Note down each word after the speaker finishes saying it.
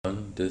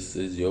This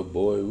is your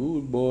boy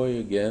Rude Boy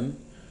again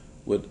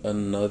with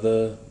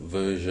another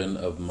version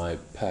of my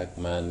Pac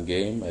Man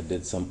game. I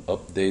did some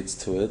updates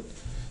to it,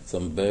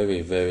 some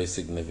very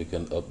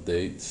significant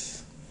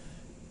updates,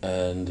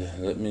 and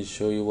let me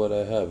show you what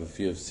I have. If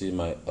you have seen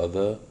my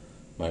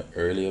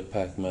earlier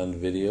Pac Man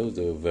videos,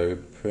 they were very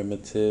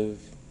primitive.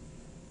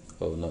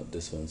 Oh, not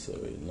this one,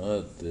 sorry,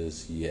 not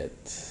this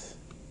yet.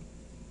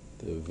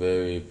 They're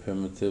very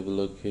primitive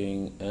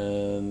looking,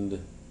 and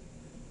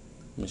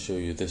let me show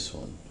you this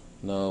one.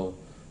 Now,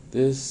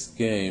 this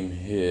game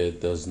here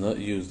does not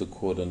use the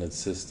coordinate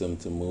system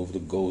to move the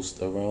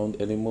ghost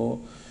around anymore.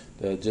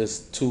 There are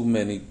just too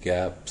many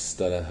gaps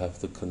that I have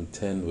to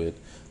contend with,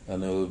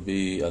 and it will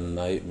be a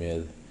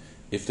nightmare.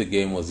 If the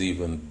game was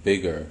even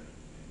bigger,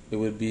 it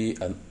would be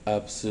an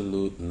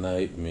absolute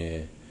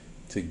nightmare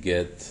to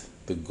get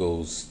the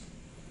ghost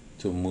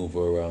to move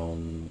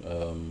around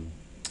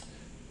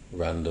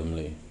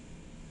randomly.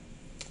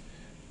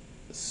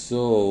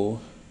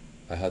 So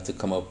I had to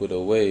come up with a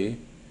way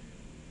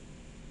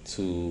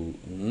to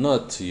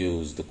not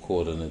use the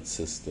coordinate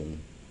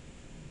system,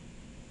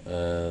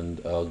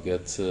 and I'll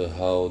get to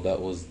how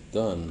that was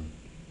done.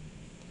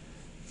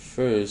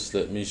 First,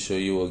 let me show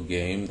you a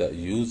game that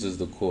uses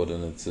the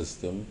coordinate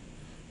system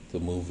to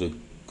move the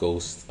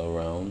ghost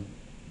around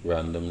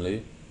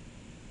randomly,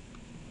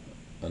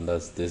 and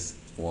that's this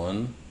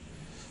one.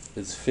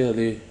 It's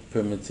fairly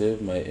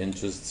primitive. My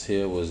interest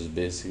here was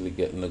basically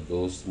getting the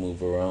ghost to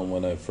move around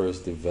when I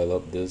first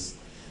developed this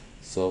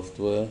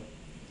software.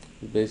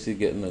 Basically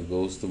getting a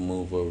ghost to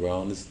move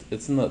around.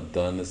 It's not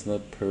done, it's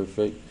not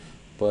perfect,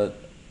 but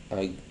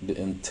the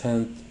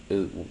intent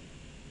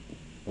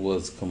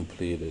was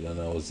completed,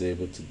 and I was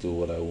able to do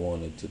what I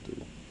wanted to do.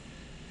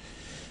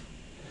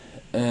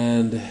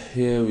 And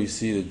here we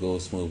see the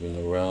ghost moving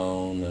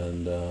around,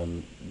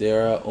 and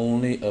there are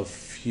only a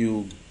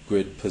few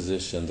grid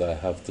positions I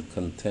have to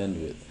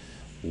contend with.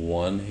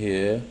 One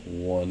here,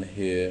 one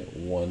here,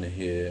 one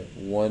here,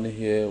 one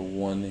here,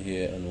 one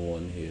here, and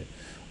one here.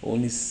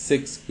 Only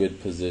 6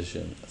 grid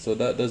positions. So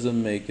that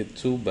doesn't make it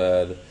too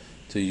bad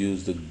to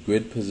use the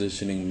grid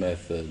positioning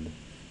method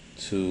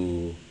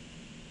to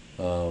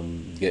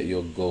get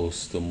your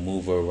ghost to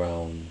move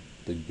around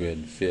the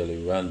grid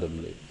fairly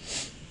randomly.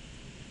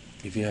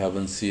 If you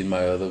haven't seen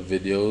my other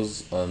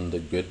videos on the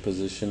grid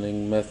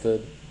positioning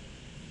method,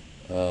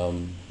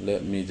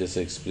 let me just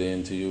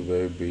explain to you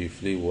very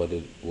briefly what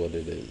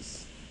it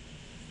is.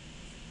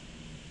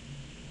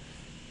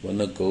 When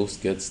the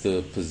ghost gets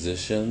the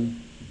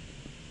position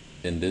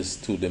in this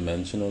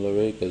 2-dimensional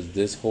array, because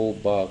this whole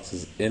box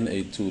is in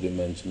a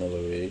 2-dimensional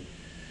array,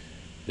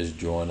 is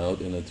drawn out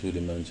in a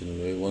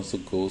 2-dimensional array. Once the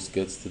ghost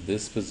gets to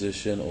this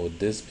position or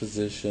this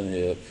position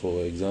here,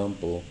 for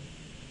example,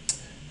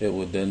 it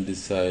would then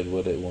decide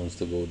whether it wants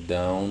to go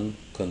down,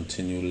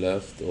 continue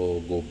left,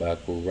 or go back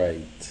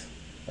right,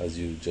 as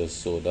you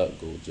just saw that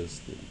go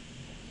just did.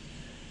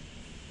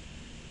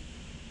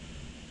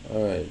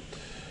 Alright,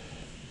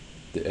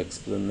 the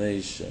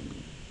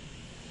explanation.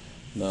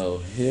 Now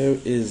here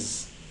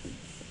is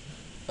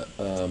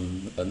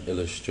an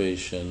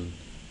illustration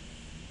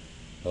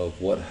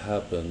of what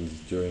happens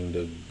during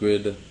the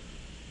grid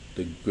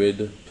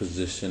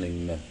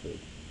positioning method.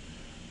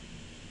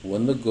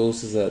 When the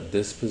ghost is at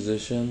this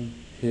position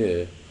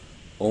here,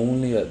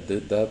 only at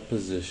that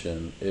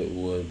position it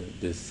would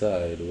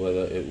decide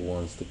whether it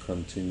wants to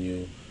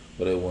continue,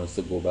 whether it wants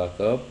to go back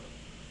up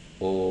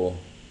or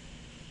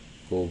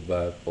go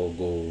back or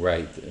go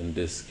right in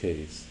this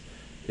case.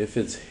 If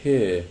it's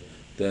here,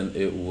 then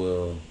it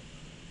will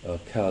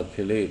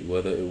calculate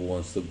whether it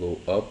wants to go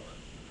up,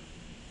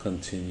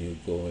 continue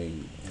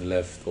going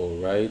left or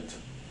right,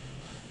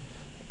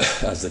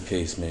 as the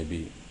case may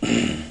be.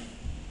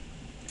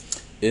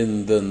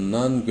 In the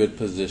non-grid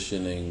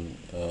positioning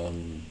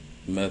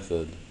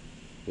method,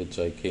 which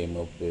I came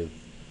up with,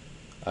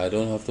 I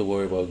don't have to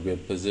worry about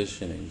grid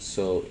positioning.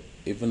 So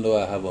even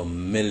though I have a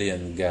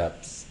million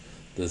gaps,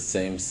 the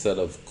same set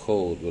of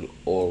code will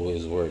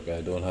always work. I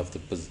don't have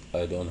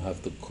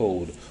to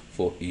code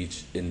for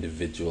each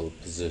individual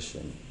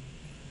position.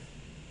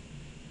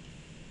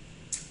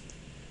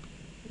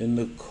 In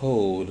the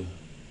code,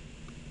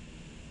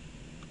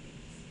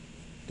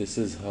 this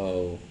is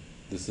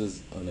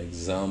an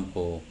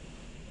example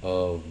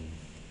of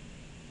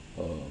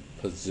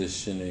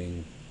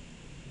positioning,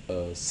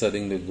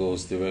 setting the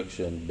ghost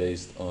direction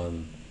based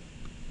on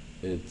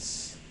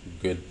its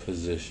grid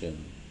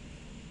position.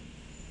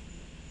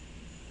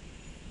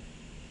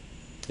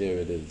 Here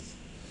it is.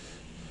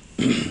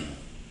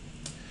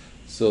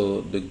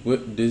 So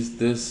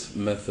this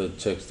method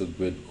checks the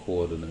grid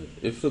coordinate.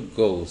 If the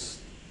ghost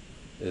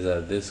is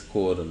at this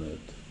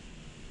coordinate,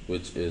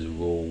 which is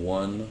row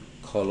 1,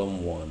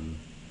 column 1,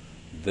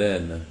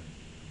 then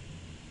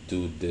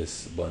do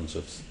this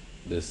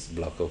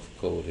block of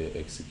code here,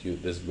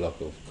 execute this block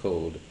of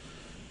code,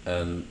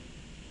 and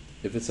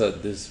if it's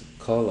at this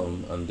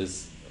column and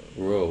this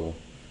row,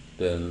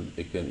 then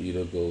it can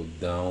either go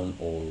down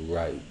or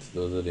right.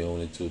 Those are the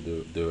only two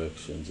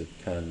directions it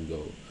can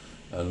go,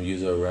 and we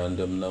use a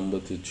random number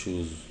to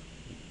choose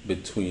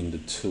between the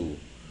two.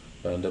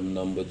 Random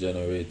number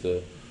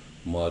generator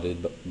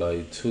modded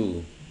by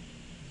 2,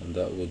 and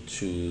that would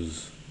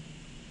choose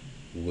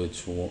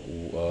which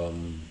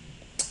one,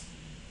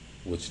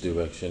 which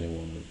direction you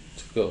want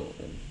to go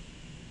in.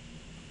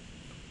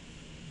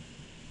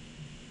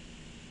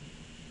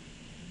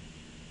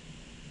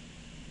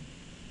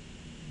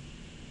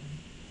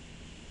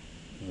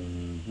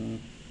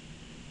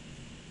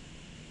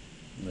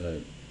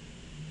 Right.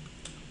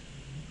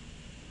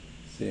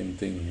 Same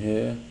thing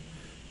here.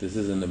 This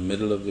is in the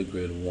middle of the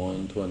grid,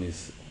 120,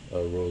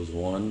 rows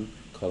 1,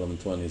 column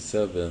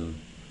 27.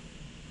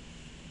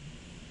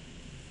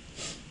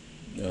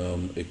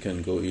 It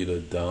can go either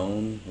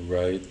down,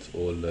 right,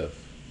 or left,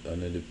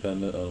 and it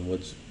depends on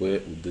where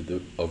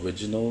the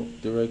original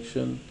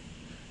direction.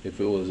 If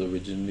it was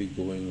originally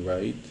going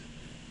right,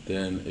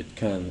 then it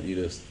can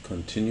either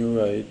continue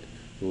right,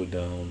 go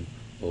down,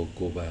 or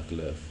go back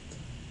left,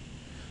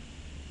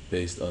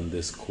 based on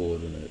this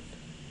coordinate.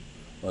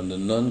 On the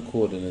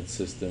non-coordinate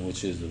system,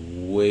 which is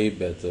way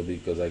better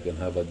because I can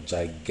have a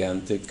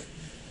gigantic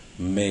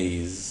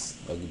maze,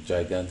 a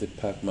gigantic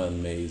Pac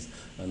Man maze,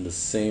 and the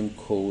same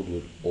code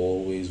would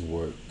always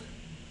work.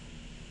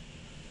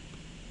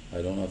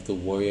 I don't have to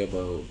worry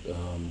about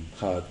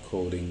hard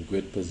coding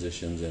grid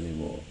positions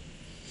anymore.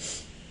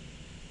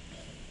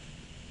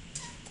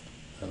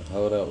 And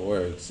how that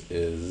works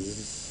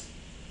is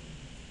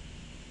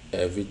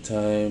every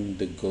time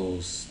the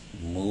ghosts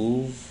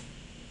move,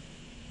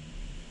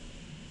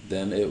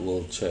 then it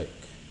will check.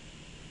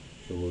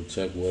 It will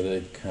check whether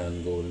it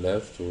can go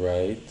left,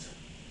 right,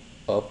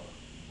 up,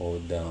 or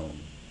down.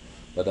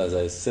 But as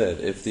I said,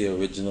 if the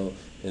original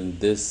in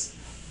this,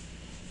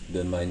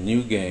 then my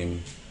new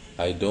game,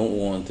 I don't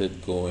want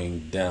it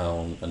going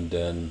down and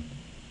then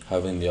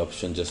having the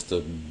option just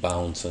to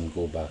bounce and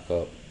go back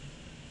up.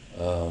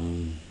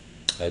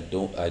 I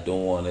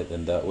don't want it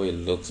in that way. It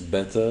looks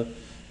better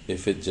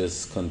if it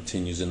just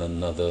continues in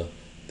another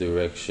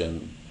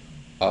direction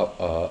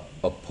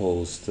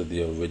opposed to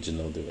the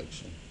original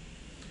direction.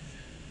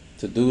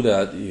 To do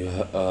that,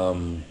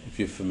 if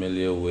you're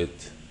familiar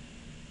with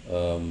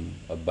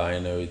a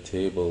binary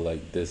table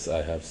like this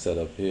I have set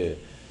up here,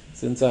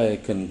 since I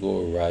can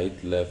go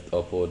right, left,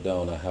 up, or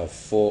down, I have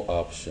 4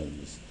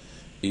 options.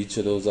 Each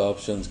of those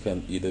options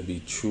can either be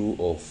true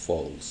or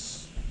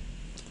false.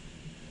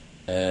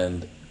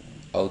 And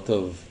out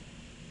of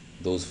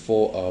those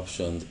 4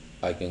 options,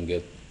 I can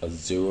get a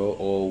 0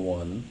 or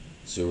 1.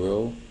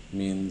 0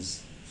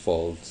 means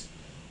false.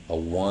 A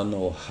 1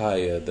 or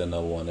higher than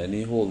a 1.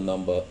 Any whole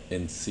number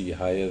in C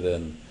higher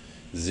than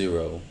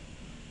 0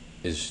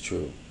 is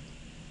true.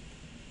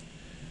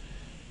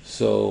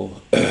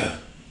 So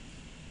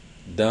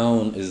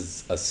down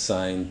is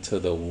assigned to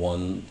the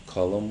 1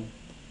 column,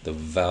 the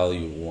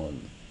value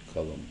 1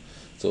 column.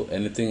 So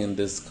anything in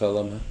this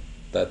column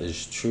that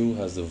is true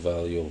has the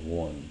value of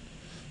 1.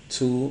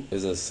 2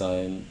 is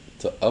assigned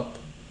to up,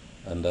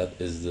 and that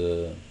is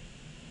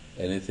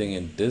anything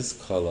in this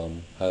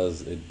column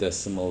has a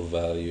decimal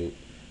value.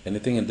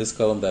 Anything in this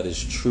column that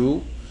is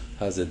true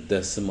has a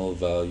decimal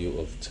value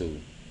of 2.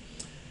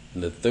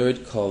 In the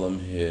third column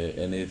here,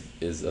 and it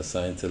is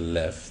assigned to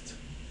left.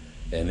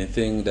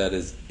 Anything that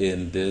is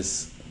in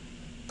this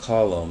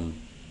column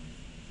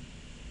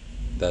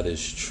that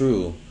is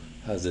true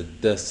has a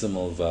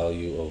decimal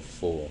value of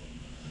 4.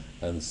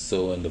 And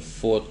so in the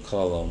fourth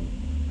column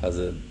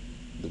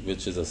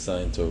which is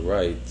assigned to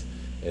right,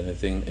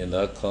 anything in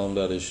that column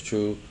that is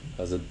true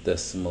has a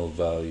decimal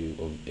value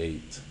of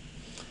 8.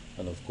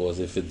 And of course,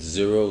 if it's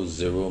 0,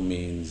 0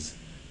 means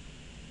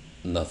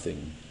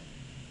nothing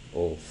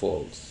or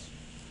false.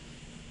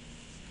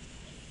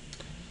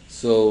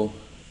 So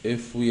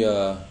if we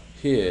are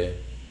here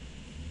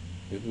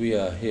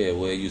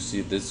where you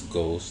see this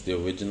ghost, the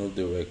original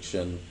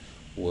direction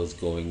was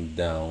going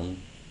down,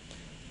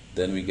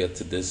 then we get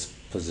to this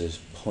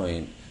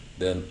point,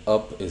 then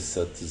up is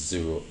set to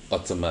 0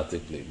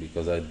 automatically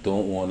because I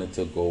don't want it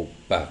to go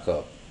back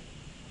up.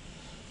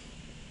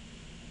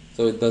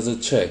 So it does a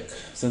check.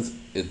 Since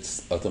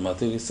it's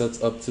automatically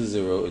set up to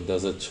 0, it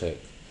does a check.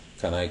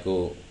 Can I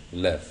go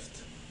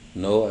left?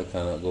 No, I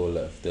cannot go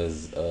left.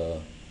 There's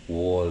a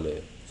wall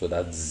there. So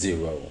that's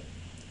 0.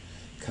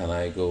 Can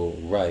I go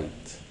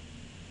right?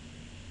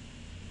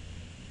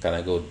 Can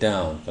I go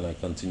down? Can I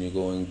continue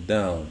going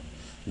down?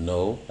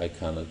 No, I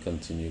cannot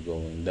continue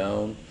going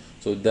down.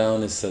 So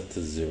down is set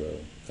to 0.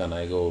 Can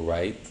I go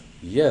right?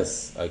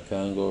 Yes, I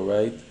can go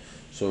right.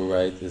 So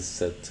right is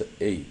set to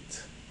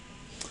 8.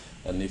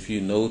 And if you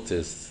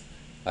notice,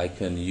 I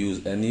can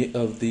use any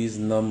of these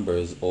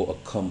numbers or a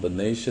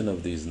combination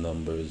of these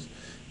numbers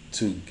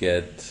to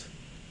get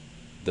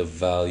the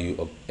value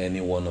of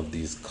any one of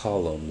these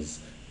columns.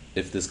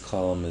 If this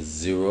column is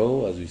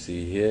 0, as we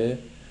see here,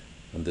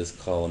 and this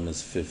column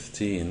is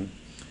 15,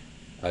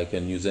 I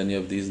can use any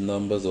of these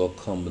numbers or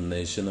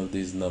combination of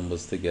these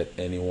numbers to get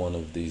any one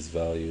of these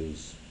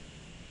values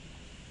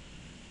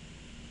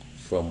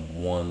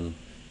from 1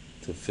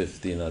 to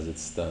 15 as it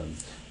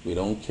stands. We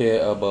don't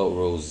care about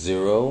row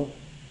 0,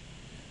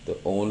 The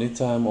only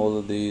time all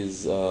of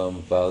these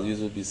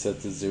values will be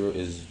set to 0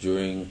 is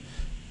during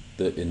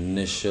the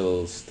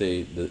initial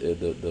state,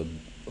 the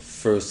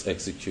first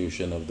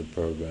execution of the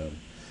program.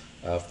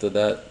 After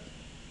that,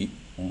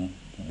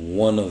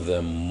 one of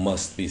them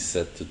must be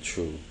set to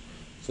true.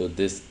 So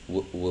this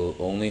will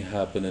only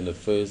happen in the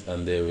first,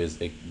 and there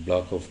is a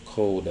block of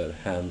code that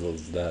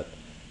handles that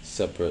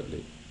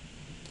separately.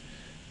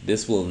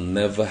 This will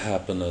never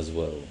happen as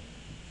well.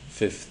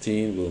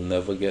 15 will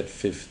never get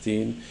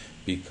 15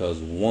 because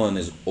 1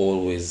 is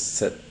always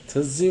set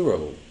to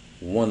 0.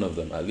 One of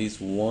them, at least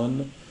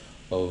one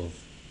of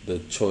the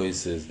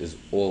choices is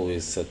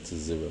always set to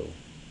 0.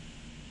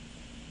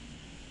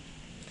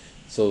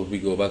 So if we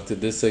go back to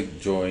this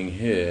drawing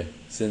here,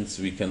 since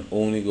we can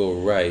only go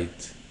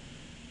right,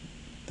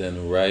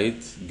 then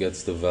right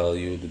gets the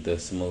value, the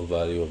decimal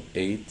value of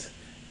 8.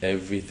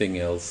 Everything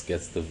else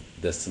gets the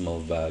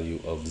decimal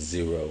value of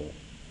 0.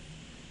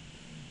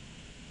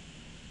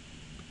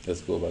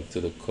 Let's go back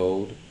to the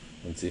code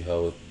and see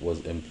how it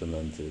was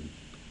implemented.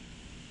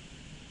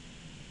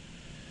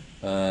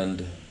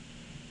 And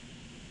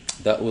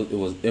it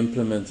was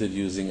implemented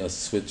using a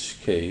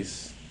switch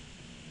case.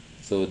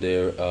 So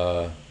there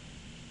are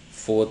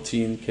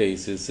 14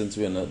 cases, since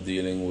we're not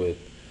dealing with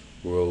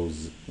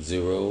rows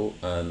 0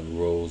 and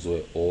rows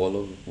where all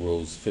of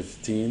rows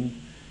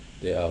 15.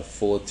 There are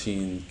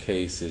 14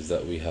 cases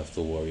that we have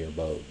to worry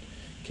about.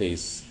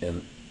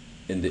 In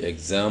the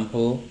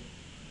example,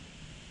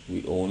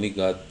 we only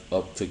got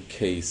up to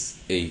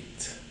case 8.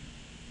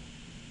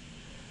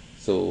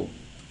 So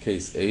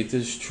case 8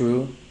 is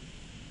true,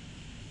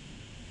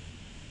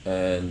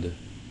 and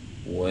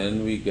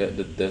when we get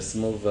the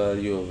decimal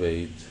value of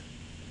 8,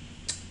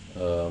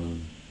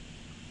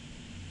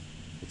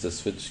 it's a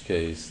switch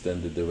case,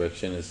 then the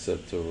direction is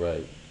set to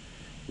right.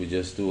 We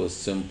just do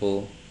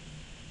simple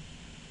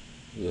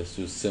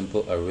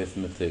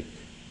arithmetic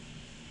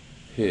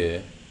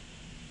here,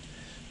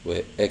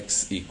 where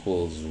x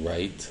equals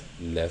right,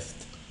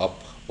 left,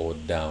 up, or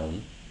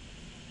down.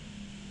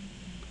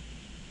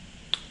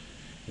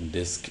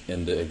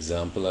 In the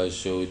example I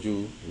showed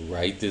you,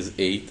 right is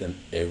 8 and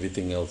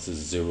everything else is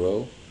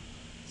 0.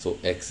 So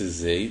x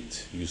is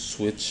 8. You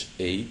switch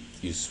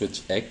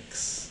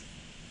x.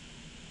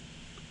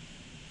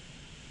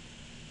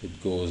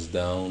 It goes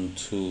down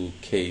to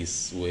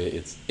case where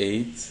it's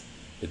 8.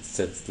 It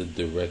sets the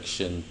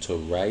direction to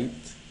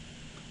right.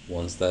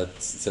 Once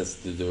that sets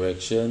the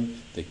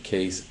direction, the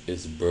case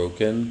is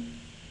broken.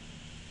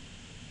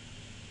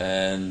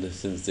 And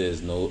since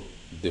there's no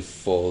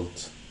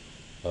default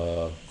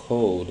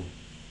code,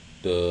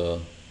 the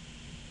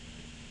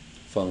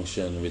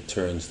function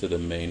returns to the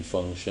main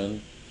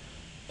function,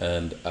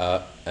 and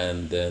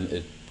then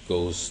it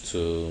goes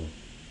to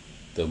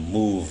the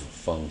move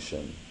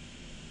function.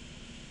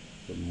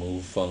 The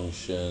move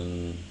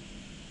function,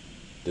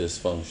 this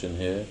function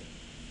here,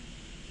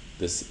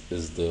 this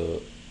is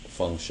the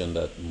function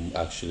that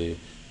actually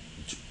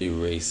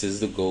erases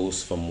the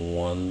ghost from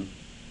one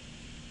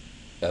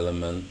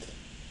element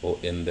or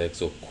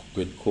index or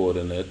grid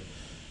coordinate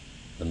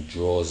and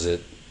draws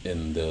it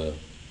in the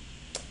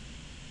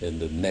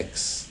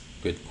next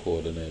grid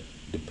coordinate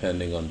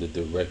depending on the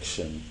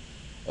direction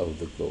of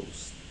the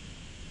ghost.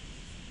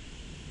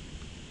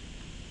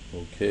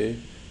 Okay,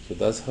 so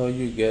that's how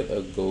you get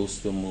a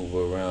ghost to move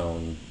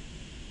around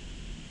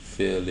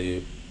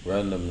fairly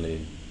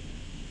randomly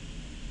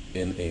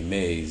in a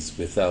maze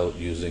without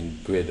using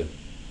the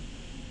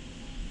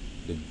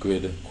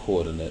grid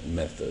coordinate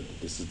method.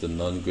 This is the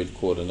non-grid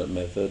coordinate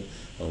method,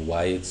 and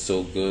why it's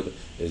so good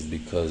is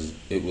because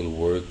it will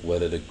work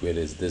whether the grid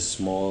is this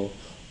small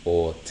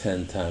or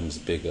 10 times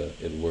bigger.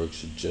 It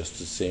works just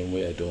the same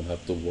way. I don't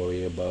have to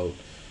worry about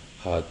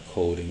hard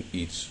coding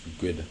each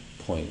grid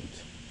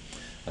point.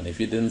 And if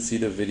you didn't see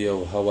the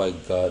video of how I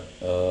got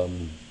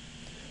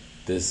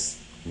this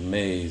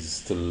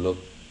maze to look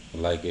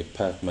like a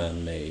Pac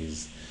Man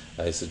maze,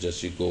 I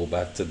suggest you go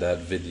back to that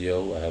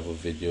video. I have a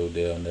video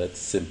there on that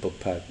simple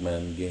Pac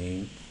Man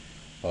game,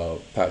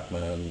 Pac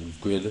Man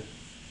grid,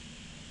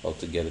 how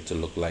to get it to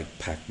look like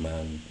Pac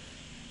Man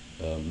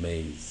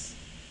maze.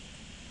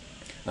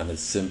 And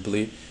it's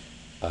simply,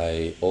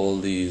 all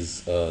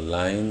these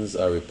lines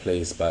are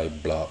replaced by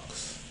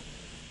blocks.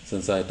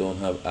 Since I don't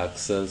have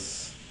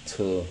access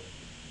to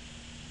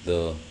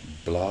the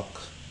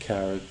block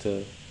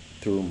character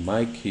through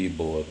my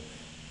keyboard,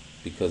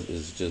 because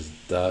it's just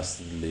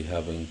dastardly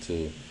having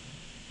to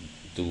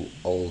do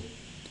a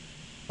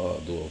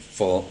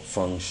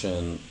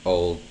function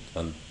alt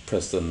and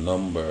press the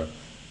number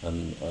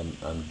and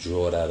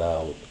draw that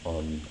out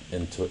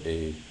into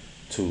a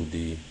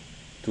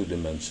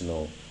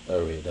two-dimensional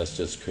array. That's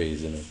just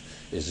craziness.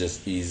 It's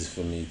just easy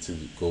for me to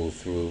go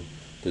through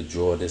to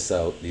draw this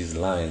out, these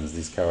lines,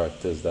 these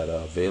characters that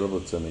are available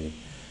to me,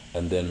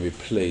 and then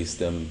replace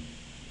them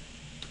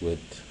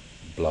with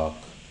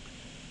blocks,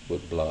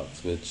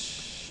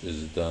 which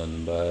is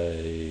done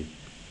by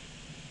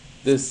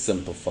this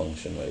simple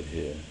function right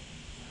here.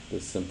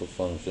 This simple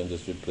function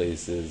just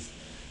replaces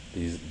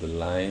the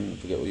line, I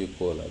forget what you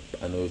call it.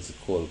 I know it's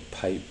called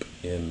pipe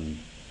in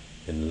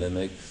in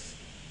Linux,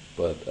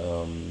 but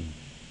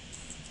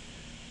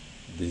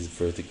this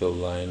vertical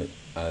line,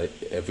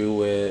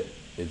 everywhere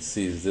it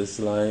sees this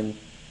line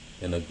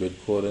in a grid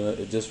coordinate,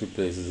 it just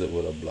replaces it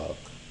with a block.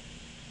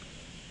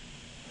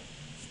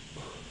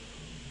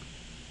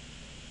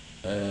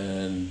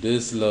 And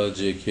this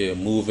logic here,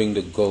 moving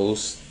the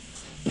ghost,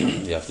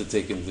 you have to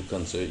take into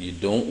consideration, you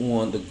don't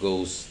want the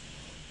ghost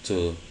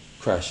to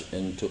crash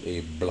into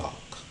a block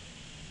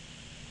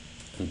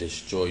and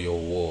destroy your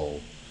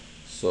wall.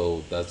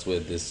 So that's where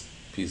this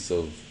piece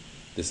of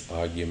this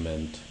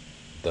argument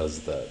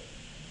does that.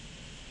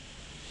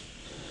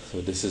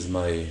 So this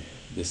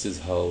is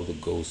how the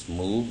ghost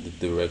moves.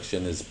 The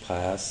direction is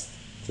passed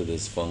to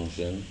this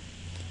function.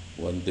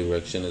 When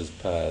direction is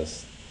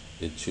passed,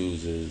 it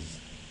chooses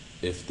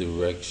if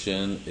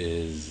direction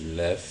is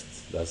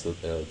left, that's what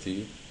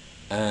LT,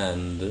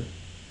 and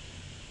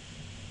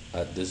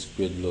at this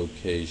grid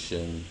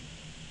location,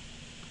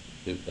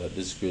 if at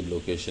this grid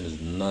location is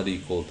not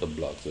equal to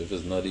block. So if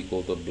it's not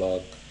equal to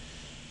block,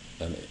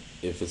 and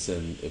if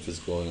it's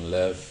going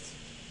left,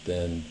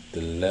 then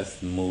the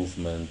left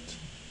movement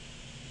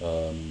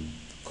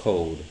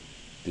code,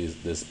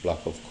 this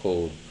block of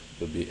code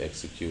will be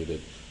executed.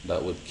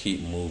 That would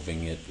keep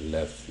moving it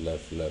left,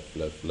 left, left,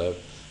 left, left.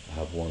 I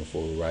have one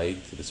for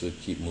right. This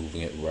would keep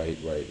moving it right,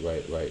 right,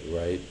 right, right,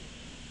 right,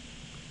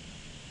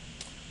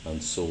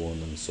 and so on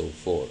and so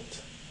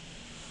forth.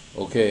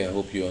 Okay, I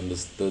hope you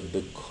understood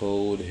the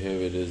code.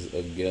 Here it is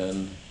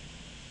again.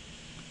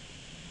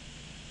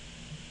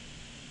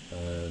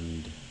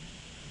 And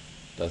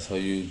that's how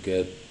you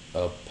get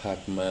a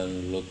Pac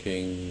Man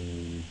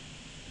looking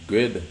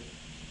grid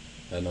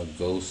and a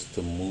ghost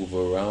to move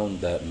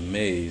around that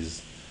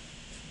maze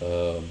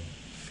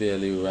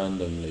fairly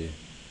randomly.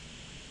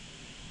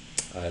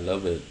 I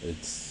love it.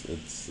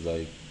 It's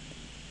like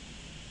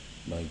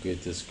my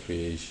greatest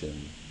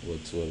creation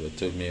whatsoever. It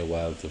took me a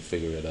while to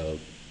figure it out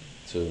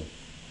too.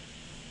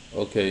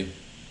 Okay.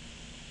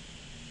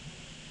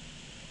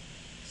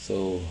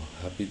 So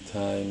happy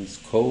times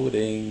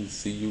coding.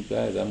 See you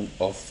guys. I'm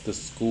off to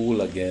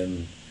school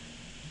again.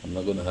 I'm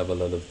not gonna have a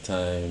lot of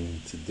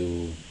time to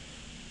do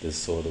this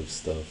sort of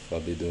stuff. I'll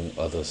be doing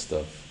other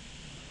stuff.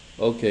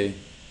 Okay.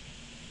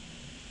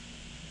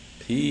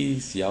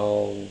 Peace,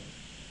 y'all.